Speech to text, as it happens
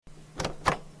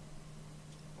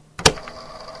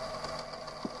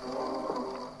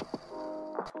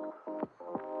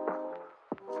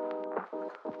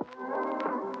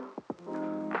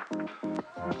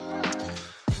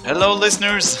Hello,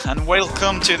 listeners, and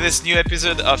welcome to this new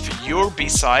episode of Your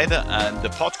B-Side, and the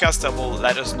podcast that will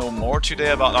let us know more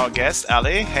today about our guest, Ale.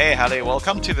 Hey, Ale,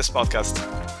 welcome to this podcast.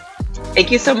 Thank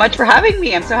you so much for having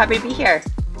me. I'm so happy to be here.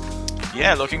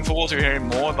 Yeah, looking forward to hearing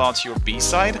more about your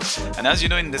B-side. And as you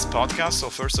know in this podcast, so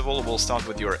first of all, we'll start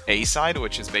with your A-side,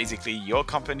 which is basically your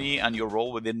company and your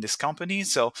role within this company.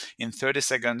 So in 30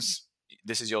 seconds,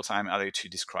 this is your time, Ale, to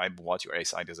describe what your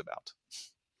A-side is about.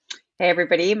 Hey,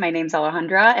 everybody. My name's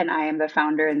Alejandra, and I am the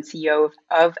founder and CEO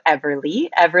of Everly.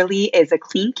 Everly is a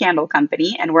clean candle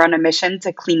company, and we're on a mission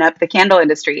to clean up the candle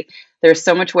industry. There's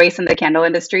so much waste in the candle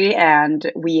industry,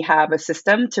 and we have a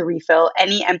system to refill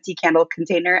any empty candle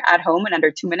container at home in under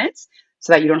 2 minutes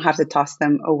so that you don't have to toss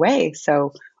them away.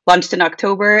 So, launched in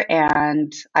October,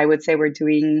 and I would say we're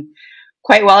doing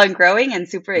quite well and growing and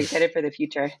super excited for the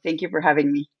future. Thank you for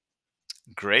having me.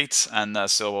 Great. And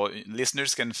so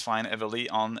listeners can find Everly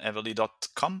on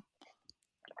everly.com.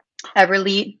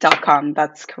 Everly.com.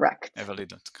 That's correct.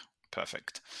 Everly.com.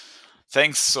 Perfect.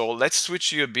 Thanks. So let's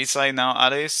switch to your B-side now,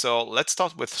 Ale. So let's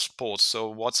start with sports. So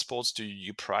what sports do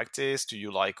you practice? Do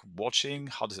you like watching?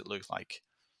 How does it look like?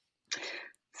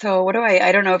 So what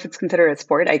I don't know if it's considered a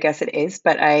sport. I guess it is,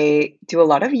 but I do a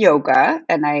lot of yoga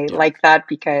and I Yeah. like that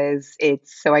because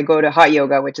so I go to hot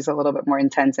yoga, which is a little bit more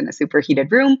intense in a super heated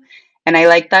room. And I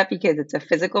like that because it's a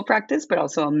physical practice, but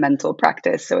also a mental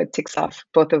practice. So it ticks off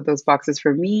both of those boxes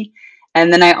for me.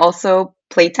 And then I also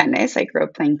play tennis. I grew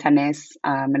up playing tennis,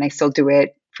 and I still do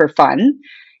it for fun.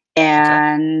 Okay.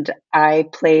 And I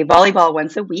play volleyball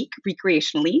once a week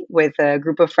recreationally with a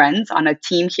group of friends on a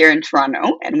team here in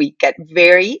Toronto, and we get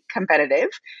very competitive.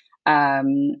 I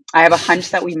have a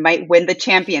hunch that we might win the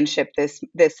championship Oh,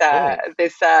 this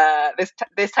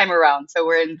time around. So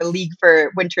we're in the league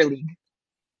for Winter League.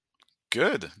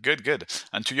 good, good, good.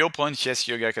 And to your point, yes,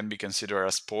 yoga can be considered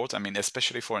a sport. I mean,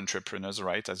 especially for entrepreneurs,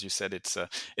 right? As you said, it's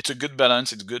a good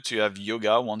balance. It's good to have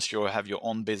yoga once you have your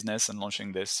own business and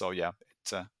launching this. So yeah,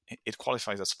 it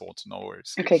qualifies as sport. No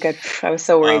worries. Okay, good. I was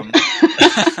so worried. Um,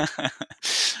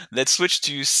 let's switch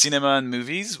to cinema and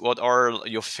movies. What are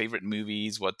your favorite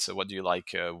movies? What do you like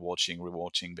watching,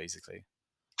 rewatching, basically?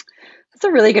 That's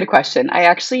a really good question. I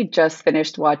actually just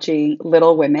finished watching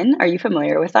Little Women. Are you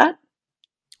familiar with that?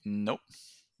 Nope.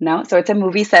 No, so it's a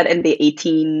movie set in the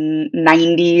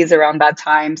 1890s, around that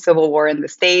time, Civil War in the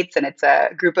States, and it's a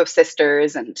group of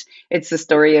sisters, and it's the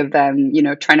story of them,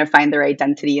 trying to find their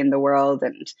identity in the world.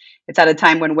 And it's at a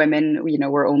time when women,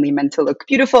 were only meant to look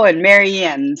beautiful and marry,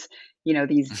 and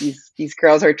these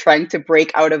girls are trying to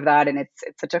break out of that, and it's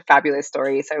such a fabulous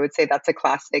story. So I would say that's a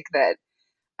classic that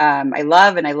I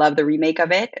love, and I love the remake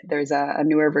of it. There's a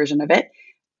newer version of it.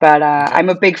 But Okay. I'm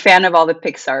a big fan of all the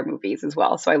Pixar movies as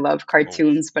well. So I love Oh,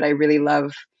 cartoons, but I really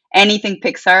love anything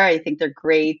Pixar. I think they're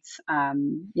great.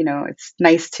 It's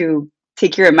nice to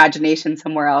take your imagination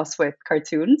somewhere else with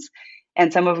cartoons.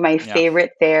 And some of my yeah,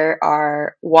 favorite there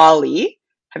are Wall-E.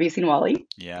 Have you seen Wall-E?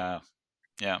 yeah,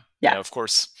 yeah, Yeah. yeah. Of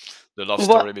course, the love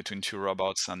story Well, between two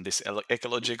robots and this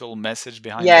ecological message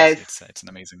behind it. yes. It's an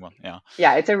amazing one. Yeah,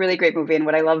 Yeah, it's a really great movie. And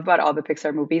what I love about all the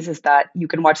Pixar movies is that you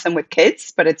can watch them with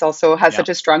kids, but it's also has yeah, such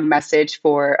a strong message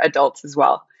for adults as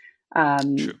well.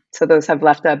 true. So those have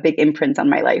left a big imprint on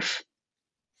my life.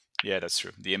 Yeah, that's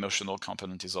true. The emotional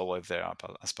component is always there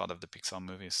as part of the Pixar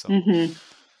movies. So Hmm.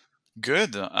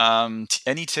 good.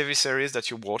 Any TV series that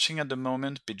you're watching at the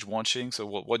moment? Binge watching. So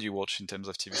what do you watch in terms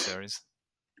of TV series?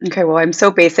 Okay, well, I'm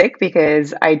so basic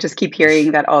because I just keep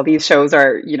hearing that all these shows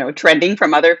are, trending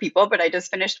from other people, but I just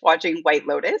finished watching White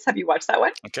Lotus. Have you watched that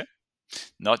one? Okay,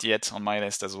 not yet on my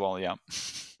list as well. Yeah.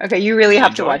 Okay, you really Do you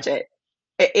have to enjoy? watch it.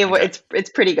 Okay. It's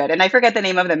pretty good. And I forget the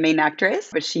name of the main actress,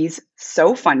 but she's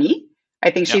so funny. I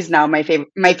think Yeah. she's now my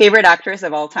favorite actress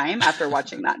of all time after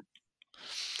watching that.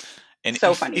 And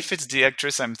So if funny. it's the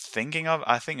actress I'm thinking of,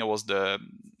 I think it was the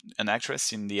an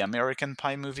actress in the American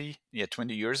Pie movie. Yeah,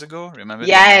 20 years ago. Remember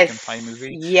the American Pie Yes.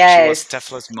 movie? She was Yes.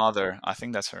 Stefla's mother. I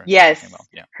think that's her I'm talking Yes. about.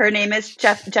 Yeah. Her Okay. name is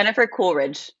Jennifer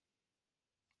Coolidge.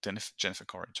 Jennifer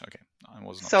Coolidge. Okay. I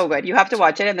was So not good. You have to too.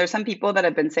 watch it. And there's some people that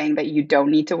have been saying that you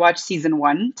don't need to watch season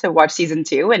one to watch season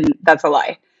two, and that's a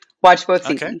lie. Watch both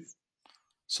Okay. seasons.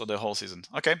 So the whole season.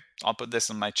 Okay. I'll put this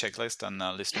on my checklist and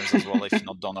listeners as well if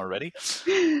not done already.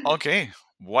 Okay.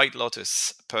 White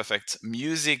Lotus. Perfect.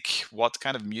 Music. What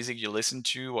kind of music you listen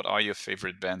to? What are your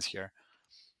favorite bands here?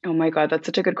 Oh my God, that's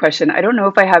such a good question. I don't know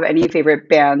if I have any favorite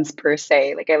bands per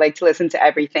se. Like I like to listen to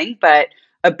everything, but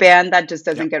a band that just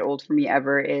Yeah. doesn't get old for me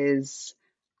ever is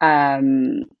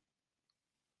um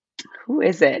who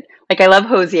is it? Like I love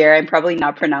Hosier. I'm probably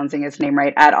not pronouncing his name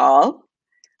right at all.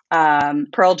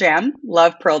 Pearl Jam.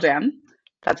 Love Pearl Jam.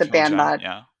 That's a Pearl band Jam. that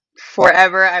Yeah.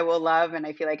 forever I will love, and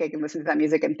I feel like I can listen to that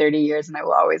music in 30 years and I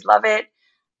will always love it.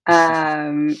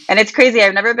 And it's crazy.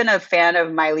 I've never been a fan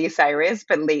of Miley Cyrus,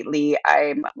 but lately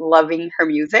I'm loving her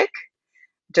music.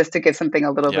 Just to give something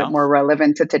a little bit Yeah. more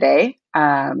relevant to today,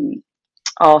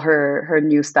 all her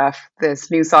new stuff. This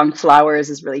new song "Flowers"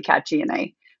 is really catchy, and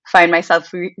I find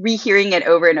myself rehearing it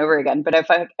over and over again. But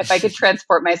if I could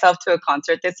transport myself to a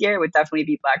concert this year, it would definitely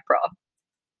be Black Pearl.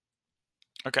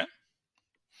 Okay.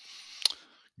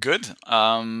 Good.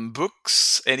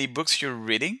 Books. Any books you're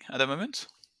reading at the moment?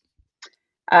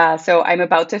 So I'm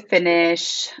about to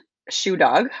finish Shoe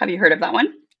Dog. Have you heard of that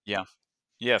one? Yeah.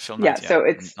 Yeah. Phil Yeah, Knight. Yeah. so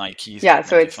it's Nike. yeah,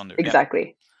 so Nike it's founder. Yeah.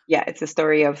 exactly. Yeah, it's a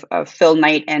story of Phil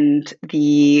Knight and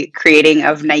the creating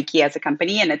of Nike as a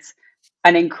company. And it's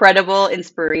an incredible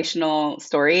inspirational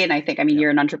story. And I think, I mean, Yeah.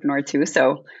 you're an entrepreneur too.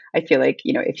 So I feel like,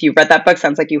 if you read that book,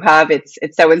 sounds like you have, it's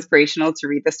so inspirational to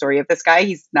read the story of this guy.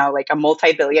 He's now like a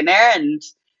multi-billionaire and,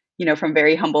 from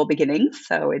very humble beginnings.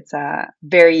 So it's a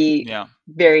very, Yeah.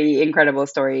 very incredible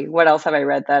story. What else have I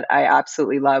read that I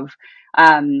absolutely love?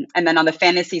 And then on the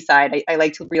fantasy side, I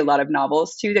like to read a lot of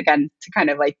novels too, again, to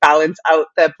kind of like balance out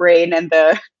the brain and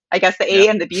I guess the Yeah. A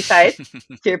and the B side,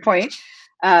 to your point.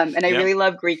 And I Yeah. really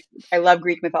love Greek. I love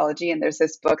Greek mythology, and there's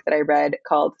this book that I read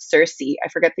called Circe. I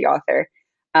forget the author,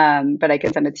 but I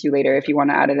can send it to you later if Okay. you want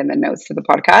to add it in the notes to the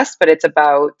podcast. But it's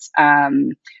about,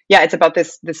 yeah, it's about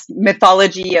this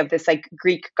mythology of this like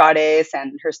Greek goddess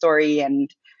and her story, and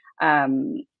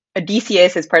um,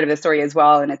 Odysseus is part of the story as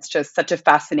well. And it's just such a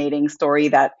fascinating story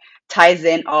that ties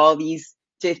in all these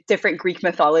different Greek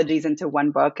mythologies into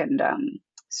one book. And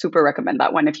super recommend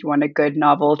that one if you want a good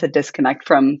novel to disconnect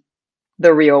from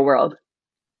the real world.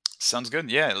 Sounds good.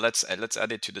 Yeah. Let's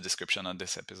add it to the description of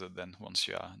this episode then. Once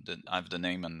you have the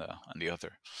name and the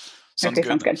author. Sounds Okay,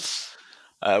 sounds good.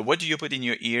 good. What do you put in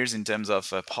your ears in terms of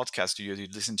podcast? Do you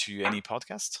listen to any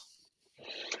podcast?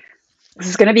 This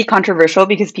is going to be controversial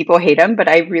because people hate him, but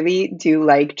I really do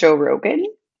like Joe Rogan.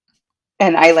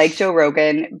 And I like Joe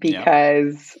Rogan Yeah.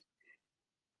 because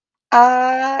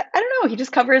I don't know, he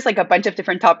just covers like a bunch of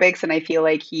different topics, and I feel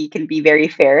like he can be very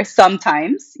fair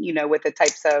sometimes, with the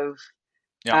types of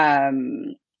Yeah.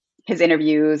 um, his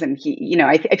interviews. And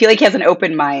I feel like he has an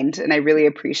open mind, and I really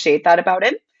appreciate that about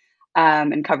him.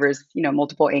 And covers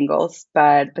multiple angles.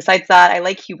 But besides that, I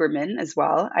like Huberman as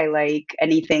well. I like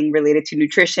anything related to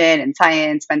nutrition and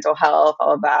science, mental health,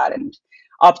 all of that, and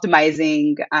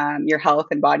optimizing your health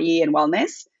and body and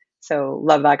wellness. So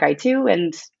love that guy too.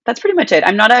 And that's pretty much it.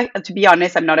 To be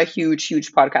honest, I'm not a huge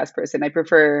podcast person. I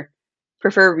prefer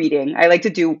reading. I like to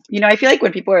do, I feel like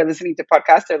when people are listening to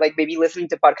podcasts, they're like maybe listening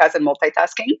to podcasts and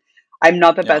multitasking. I'm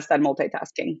not the Yeah. best at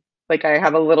multitasking. Like I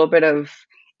have a little bit of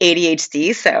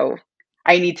ADHD, so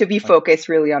I need to be Like focused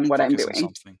really on what I'm focus on doing.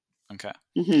 something. Okay.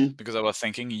 Hmm. Because I was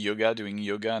thinking yoga, doing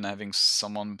yoga, and having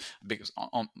someone. Because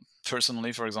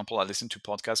personally, for example, I listen to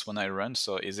podcasts when I run.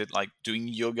 So is it like doing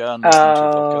yoga and listening to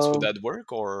a podcast? Would Oh, that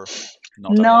work or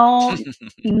not at all?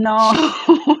 no,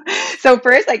 no. So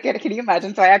first, can you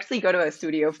imagine? So I actually go to a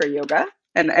studio for yoga,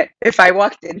 and if I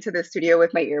walked into the studio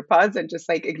with my earpods and just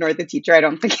like ignored the teacher, I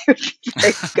don't think it would be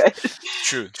very good.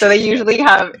 True. So True. they Yeah. usually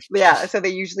have, yeah. So they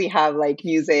usually have like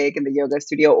music in the yoga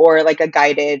studio, or like a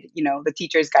guided, the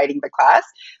teacher's guiding the class.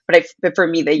 But for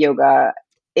me, the yoga,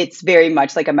 it's very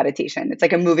much like a meditation. It's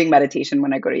like a moving meditation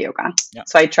when I go to yoga. Yeah.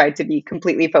 So I try to be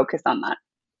completely focused on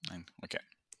Okay.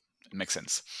 It makes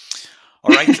sense.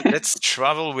 All right, that. let's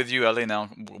travel with you, Ali. Now,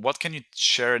 what can you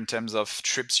share in terms of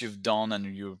trips you've done, and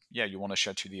you want to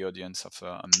share to the audience of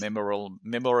a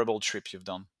memorable trip you've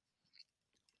done?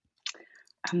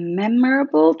 A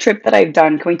memorable trip that I've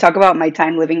done. Can we talk about my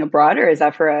time living abroad, or is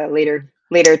that for a later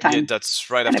Yeah, time that's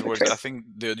right kind of a afterwards. trip? I think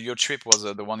your trip was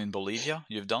the one in Bolivia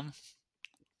you've done.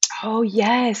 Oh,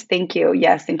 yes. Thank you.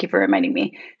 Yes. Thank you for reminding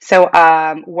me. So,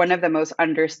 one of the most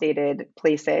understated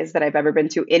places that I've ever been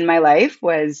to in my life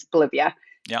was Bolivia.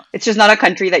 Yeah, It's just not a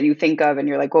country that you think of and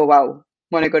you're like, oh, wow,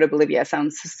 want to go to Bolivia.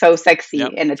 Sounds so yeah, sexy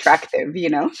and attractive.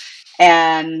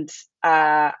 And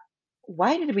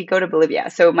why did we go to Bolivia?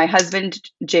 So, my husband,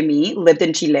 Jimmy, lived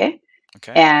in Chile,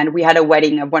 okay, and we had a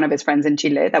wedding of one of his friends in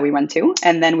Chile that we went to.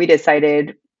 And then we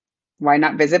decided, why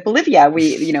not visit Bolivia?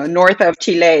 North of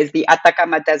Chile is the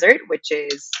Atacama Desert, which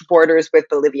is borders with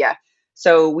Bolivia.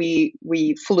 So we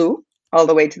flew all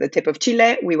the way to the tip of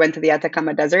Chile. We went to the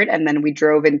Atacama Desert, and then we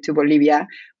drove into Bolivia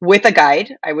with a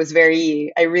guide. I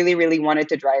really, really wanted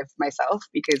to drive myself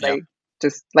because yeah, I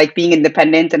just like being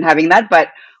independent and having that. But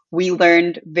we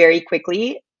learned very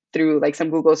quickly through like some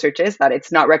Google searches that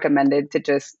it's not recommended to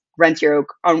just rent your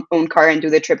own car and do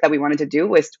the trip that we wanted to do,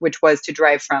 which was to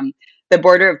drive from the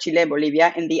border of Chile and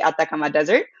Bolivia in the Atacama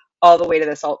Desert all the way to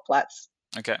the salt flats.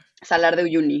 Okay. Salar de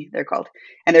Uyuni, they're called,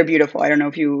 and they're beautiful. I don't know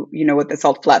if you know what the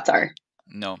salt flats are.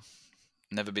 No,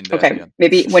 never been there Okay, yet.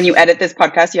 maybe when you edit this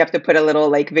podcast, you have to put a little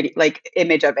like video, like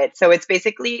image of it. So it's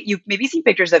basically you've maybe seen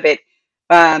pictures of it.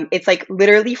 It's like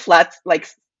literally flats, like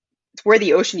it's where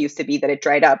the ocean used to be that it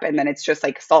dried up, and then it's just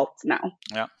like salt now.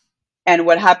 Yeah. And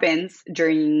what happens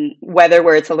during weather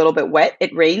where it's a little bit wet,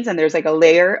 it rains and there's like a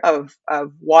layer of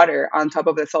water on top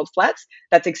of the salt flats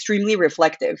that's extremely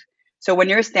reflective. So when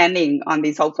you're standing on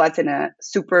these salt flats in a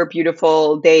super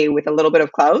beautiful day with a little bit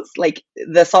of clouds, like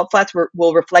the salt flats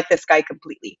will reflect the sky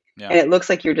completely. Yeah. And it looks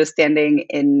like you're just standing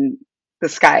in the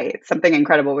sky. It's something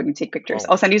incredible when you take pictures.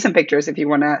 Whoa. I'll send you some pictures if you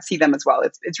want to see them as well.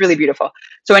 It's really beautiful.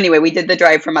 So anyway, we did the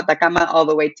drive from Atacama all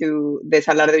the way to the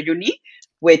Salar de Uyuni,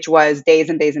 which was days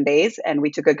and days and days. And we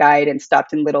took a guide and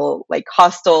stopped in little like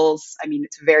hostels. I mean,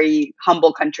 it's a very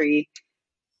humble country,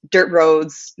 dirt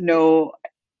roads, no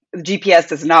GPS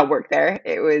does not work there.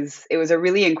 It was a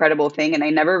really incredible thing, and I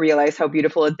never realized how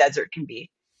beautiful a desert can be.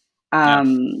 Yeah.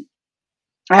 Um,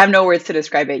 I have no words to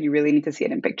describe it. You really need to see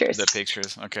it in The pictures.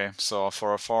 pictures. Okay. So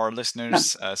for our No.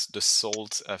 listeners, the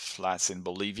salt flats in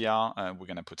Bolivia, we're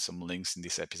gonna put some links in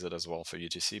this episode as well for you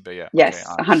to see. But yeah. Okay. Yes,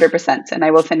 100%. And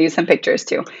I will send you some pictures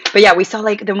too. But yeah, we saw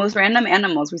like the most random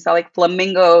animals. We saw like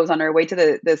flamingos on our way to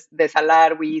the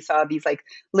salar. We saw these like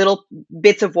little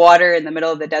bits of water in the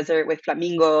middle of the desert with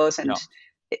flamingos. Yeah. And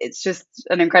it's just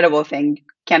an incredible thing.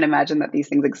 Can't imagine that these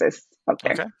things exist out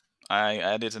there. Okay. I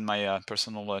added in my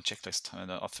personal checklist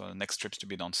of next trips to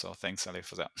be done. So thanks, Ali,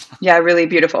 for that. Yeah, really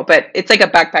beautiful. But it's like a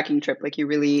backpacking trip. Like you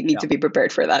really need Yeah. to be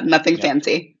prepared for that. Nothing Yeah.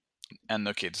 fancy. And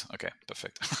no kids. Okay.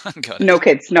 Perfect. Got No it.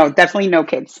 kids. No, definitely no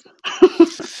kids.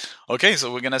 Okay,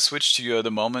 so we're gonna switch to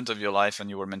the moment of your life, and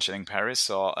you were mentioning Paris.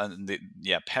 So,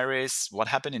 yeah, Paris. What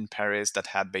happened in Paris that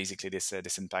had basically this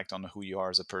impact on who you are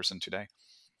as a person today?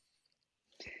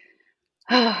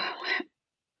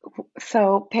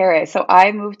 So Paris. So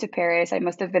I moved to Paris. I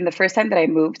must have been the first time that I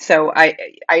moved. So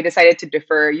I decided to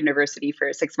defer university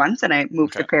for 6 months, and I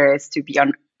moved to Okay. Paris to be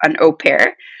on an au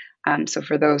pair. So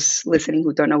for those listening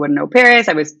who don't know what an au pair is,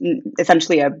 I was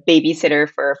essentially a babysitter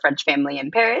for a French family in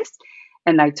Paris,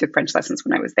 and I took French lessons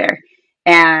when I was there.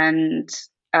 And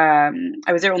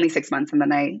I was there only 6 months, and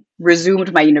then I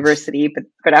resumed my university.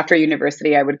 But after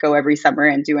university, I would go every summer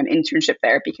and do an internship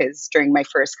there because during my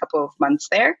first couple of months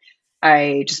there,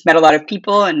 I just met a lot of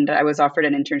people, and I was offered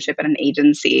an internship at an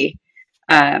agency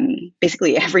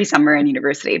basically every summer in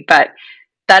university. But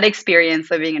that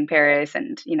experience living in Paris,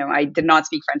 and I did not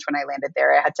speak French when I landed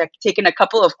there. I had taken a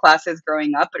couple of classes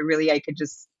growing up, but really I could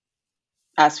just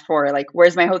ask for like,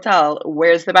 where's my hotel?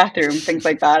 Where's the bathroom? Things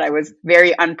like that. I was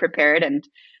very unprepared, and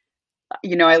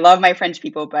I love my French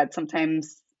people, but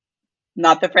sometimes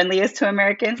not the friendliest to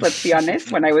Americans. Let's be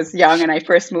honest. When I was young and I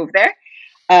first moved there,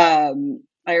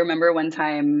 I remember one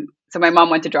time, so my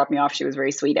mom went to drop me off. She was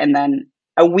very sweet. And then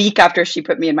a week after she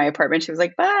put me in my apartment, she was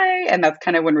like, bye. And that's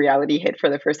kind of when reality hit for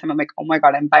the first time. I'm like, oh my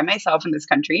God, I'm by myself in this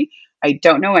country. I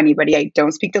don't know anybody. I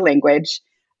don't speak the language.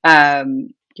 Um,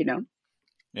 you know,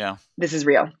 Yeah. this is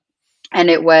real. And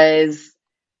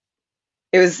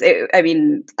I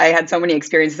mean, I had so many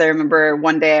experiences. I remember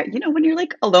one day, when you're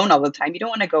like alone all the time, you don't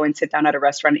want to go and sit down at a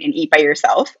restaurant and eat by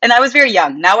yourself. And I was very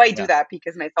young. Now I do Yeah. that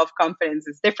because my self confidence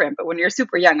is different. But when you're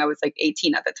super young, I was like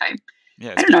 18 at the time.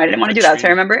 Yeah. I don't know. I Especially in didn't a want to do that. So I country,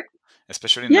 remember,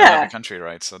 especially in another yeah. country,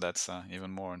 right? So that's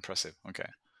even more impressive. Okay.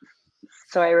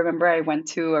 So I remember I went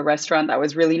to a restaurant that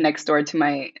was really next door to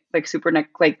my, like super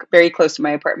next, like very close to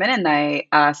my apartment. And I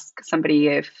asked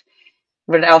somebody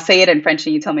but I'll say it in French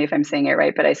and you tell me if I'm saying it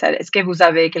right. But I said, est-ce que vous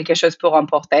avez quelque chose pour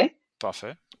emporter?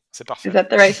 Parfait. C'est Is parfait. that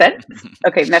the right said?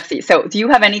 Okay, merci. So do you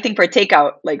have anything for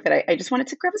takeout? Like that I just wanted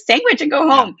to grab a sandwich and go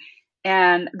Yeah. home.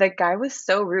 And the guy was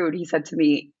so rude. He said to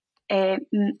me, c'est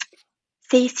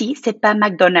ici, c'est pas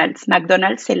McDonald's.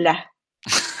 McDonald's, c'est là.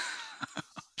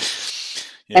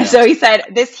 And Yeah. so he said,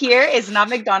 this here is not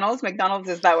McDonald's. McDonald's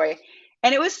is that way.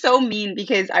 And it was so mean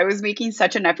because I was making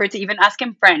such an effort to even ask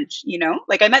him French,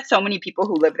 Like I met so many people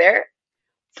who live there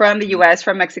from the Mm. US,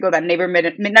 from Mexico that never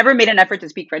made an effort to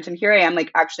speak French. And here I am like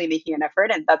actually making an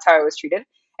effort, and that's how I was treated.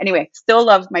 Anyway, still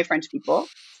loved my French people,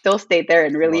 still stayed there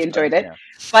and really Love that. enjoyed it.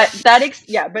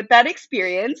 Yeah. But that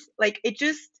experience, like it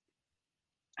just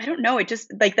I don't know, it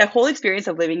just like the whole experience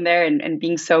of living there and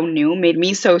being so new made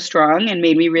me so strong and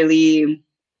made me really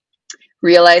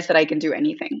realize that I can do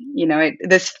anything.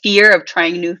 This fear of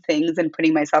trying new things and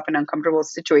putting myself in uncomfortable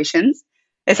situations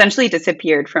Yeah. essentially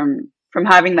disappeared from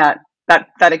having that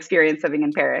experience living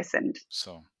in Paris. And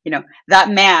So that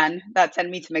man that sent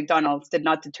me to McDonald's did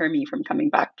not deter me from coming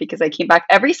back because I came back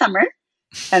every summer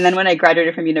And then when I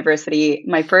graduated from university,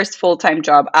 my first full-time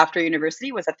job after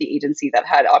university was at the agency that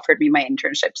had offered me my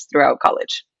internships throughout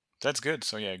college. That's good.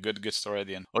 So yeah, good story at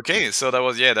the end. Okay, so that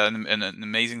was yeah, an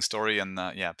amazing story, and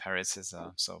yeah, Paris is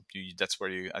so that's where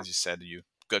you, as you said, you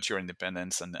got your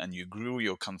independence and you grew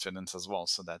your confidence as well.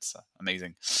 So that's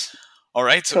amazing. All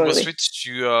right, so we'll Totally. switch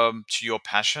to your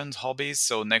passions, hobbies.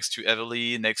 So next to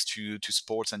Everly, next to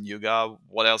sports and yoga,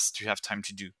 what else do you have time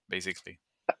to do, basically?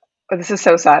 Oh, this is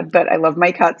so sad, but I love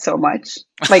my cat so much.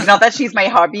 Like, not that she's my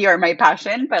hobby or my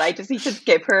passion, but I just need to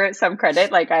give her some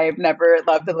credit. Like, I've never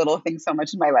loved a little thing so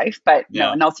much in my life. But no,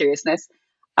 Yeah, in all seriousness,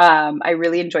 I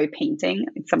really enjoy painting.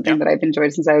 It's yeah, something that I've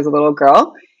enjoyed since I was a little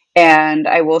girl. And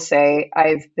I will say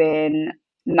I've been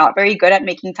not very good at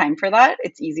making time for that.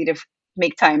 It's easy to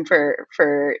make time for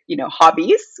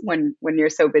hobbies when you're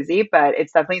so busy, but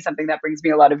it's definitely something that brings me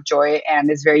a lot of joy and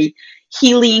is very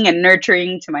healing and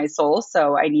nurturing to my soul.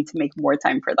 So I need to make more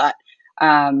time for that.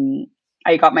 Um,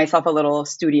 I got myself a little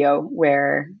studio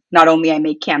where not only I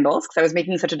make candles, because I was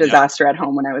making such a yeah. disaster at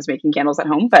home when I was making candles at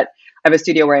home, but I have a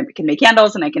studio where I can make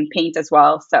candles and I can paint as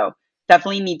well. So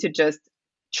definitely need to just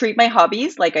treat my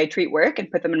hobbies like I treat work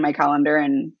and put them in my calendar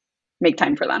and make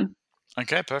time for them.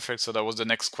 Okay, perfect. So that was the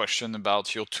next question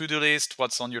about your to-do list.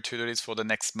 What's on your to-do list for the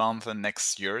next month and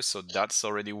next year? So that's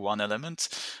already one element.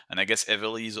 And I guess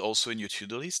Everly is also in your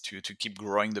to-do list to keep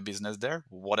growing the business there.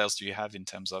 What else do you have in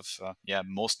terms of yeah,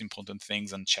 most important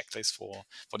things and checklists for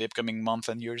the upcoming month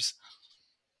and years?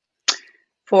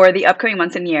 For the upcoming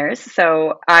months and years.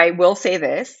 So I will say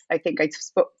this. I think I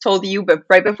told you, but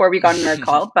right before we got on our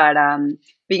call, but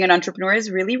being an entrepreneur is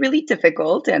really, really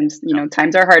difficult, and Yeah,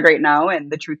 times are hard right now.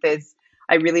 And the truth is,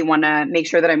 I really want to make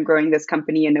sure that I'm growing this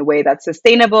company in a way that's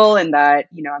sustainable and that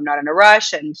I'm not in a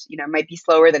rush, and it might be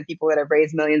slower than people that have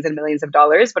raised millions and millions of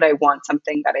dollars, but I want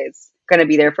something that is going to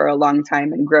be there for a long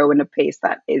time and grow in a pace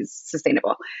that is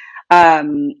sustainable.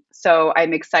 So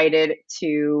I'm excited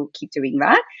to keep doing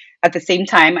that. At the same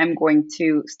time, I'm going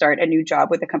to start a new job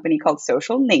with a company called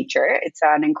Social Nature. It's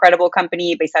an incredible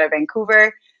company based out of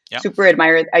Vancouver. yeah, Super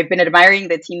admire. I've been admiring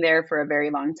the team there for a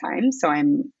very long time, so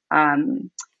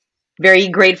I'm very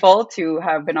grateful to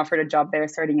have been offered a job there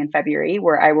starting in February,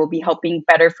 where I will be helping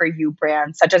better for you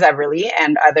brands such as Everly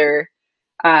and other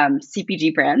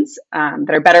CPG brands that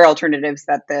are better alternatives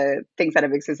that the things that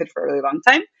have existed for a really long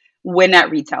time win at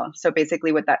retail. So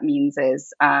basically, what that means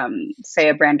is, say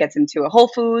a brand gets into a Whole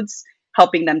Foods,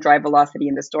 helping them drive velocity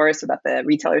in the store so that the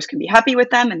retailers can be happy with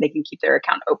them and they can keep their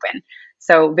account open.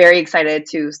 So very excited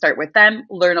to start with them,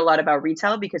 learn a lot about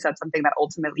retail because that's something that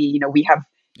ultimately, we have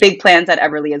yeah. big plans at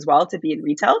Everly as well to be in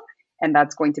retail. And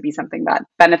that's going to be something that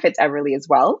benefits Everly as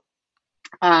well.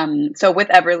 So with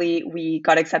Everly, we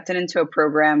got accepted into a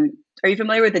program. Are you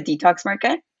familiar with the detox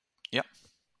market? Yeah.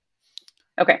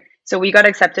 Okay. So we got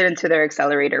accepted into their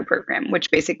accelerator program,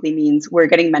 which basically means we're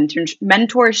getting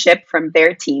mentorship from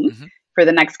their team Hmm. for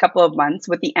the next couple of months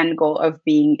with the end goal of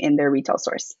being in their retail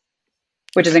stores,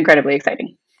 which is Okay. incredibly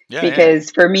exciting. Yeah, yeah.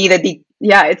 Because for me,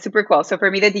 yeah, it's super cool. So for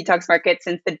me, the detox market,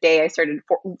 since the day I started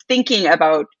thinking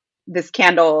about this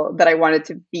candle that I wanted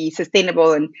to be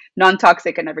sustainable and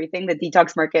non-toxic and everything, the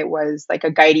detox market was like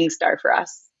a guiding star for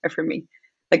us or for me.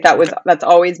 Like Okay. that's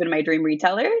always been my dream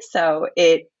retailer. So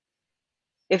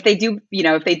if they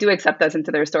do accept us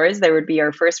into their stores, they would be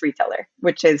our first retailer,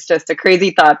 which is just a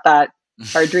crazy thought that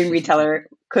our dream retailer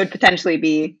could potentially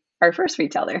be our first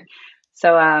retailer.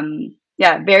 So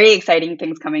yeah, very exciting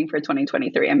things coming for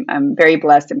 2023. I'm very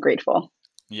blessed and grateful.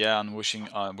 Yeah, and wishing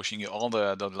you all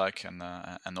the luck and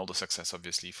all the success,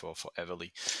 obviously, for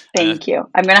Everly. And Thank you.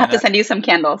 I'm gonna have and to send you some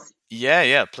candles. yeah,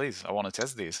 yeah, please. I want to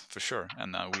test these for sure.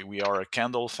 And we are a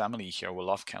candle family here. We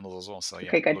love candles as well. So yeah,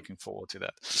 Okay, good. looking forward to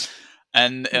that.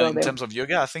 And Will in do. terms of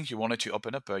yoga, I think you wanted to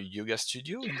open up a yoga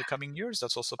studio in the coming years.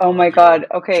 That's also Oh part my of your God.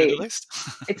 to-do Okay. list.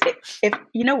 It's if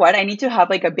you know what, I need to have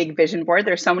like a big vision board.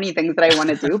 There's so many things that I want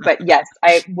to do, but yes,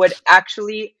 I would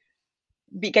actually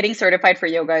be getting certified for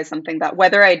yoga is something that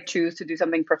whether I choose to do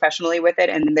something professionally with it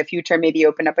and in the future maybe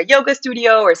open up a yoga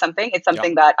studio or something, it's Yeah,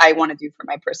 something that I want to do for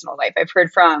my personal life. I've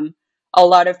heard from a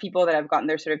lot of people that have gotten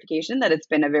their certification that it's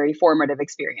been a very formative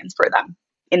experience for them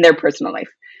in their personal life.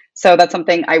 So that's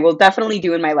something I will definitely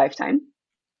do in my lifetime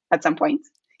at some point.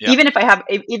 yeah. Even if I have,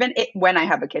 when I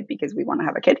have a kid, because we want to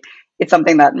have a kid, it's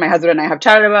something that my husband and I have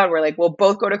chatted about. We're like, we'll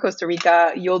both go to Costa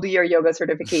Rica. You'll do your yoga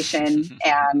certification,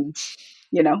 and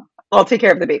you know, I'll take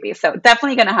care of the baby. So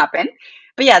definitely going to happen.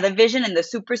 But yeah, the vision and the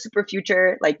super, super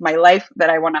future, like my life that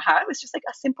I want to have is just like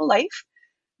a simple life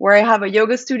where I have a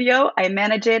yoga studio, I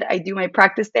manage it, I do my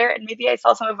practice there, and maybe I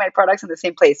sell some of my products in the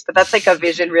same place. But that's like a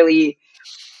vision really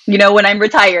when I'm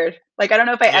retired. Like, I don't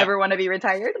know if I Yeah, ever want to be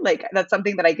retired. Like, that's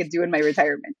something that I could do in my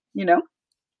retirement.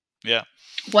 yeah,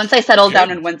 Once I settle down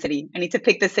good. in one city, I need to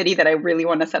pick the city that I really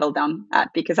want to settle down at,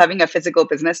 because having a physical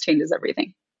business changes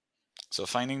everything. So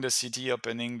finding the city,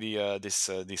 opening the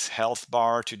this health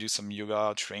bar to do some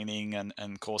yoga training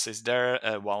and courses there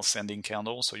while sending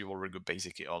candles. So you will regroup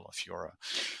basically all of your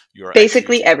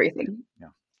Basically activity. everything. Yeah,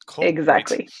 cool, great.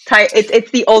 Exactly.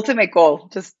 It's the ultimate goal.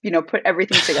 Just, put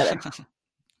everything together.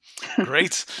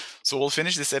 Great. So we'll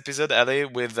finish this episode, Ale,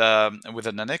 with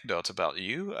an anecdote about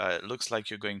you. It looks like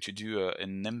you're going to do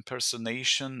an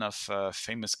impersonation of a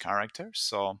famous character.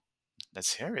 So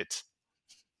let's hear it.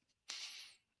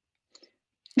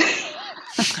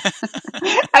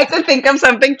 I have to think of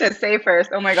something to say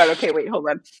first. Oh my God. Okay, wait, hold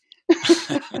on.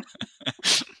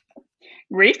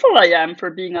 Grateful I am for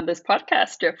being on this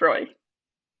podcast, Jeffroy.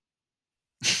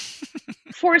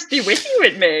 Force be with you,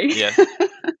 it may. Yeah.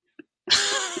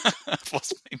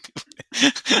 Was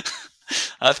maybe.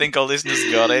 I think our listeners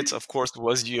got it. Of course, it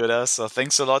was Yoda. So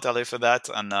thanks a lot, Ale, for that.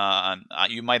 And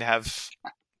you might have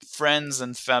friends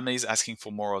and families asking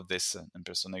for more of this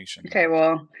impersonation. Okay,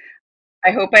 well,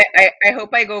 I hope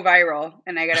I go viral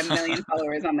and I get 1 million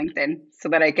followers on LinkedIn so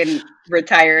that I can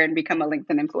retire and become a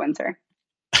LinkedIn influencer.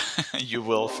 You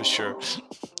will for sure.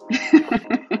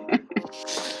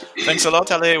 Thanks a lot,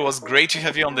 Ale. It was great to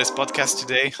have you on this podcast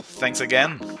today. Thanks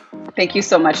again. Thank you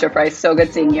so much, Jeffrey. So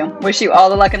good seeing you. Wish you all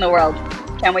the luck in the world.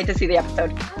 Can't wait to see the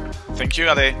episode. Thank you,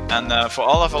 Ale. And for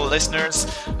all of our listeners,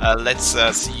 let's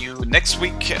see you next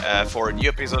week for a new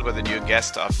episode with a new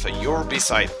guest of Your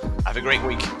B-Side. Have a great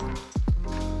week.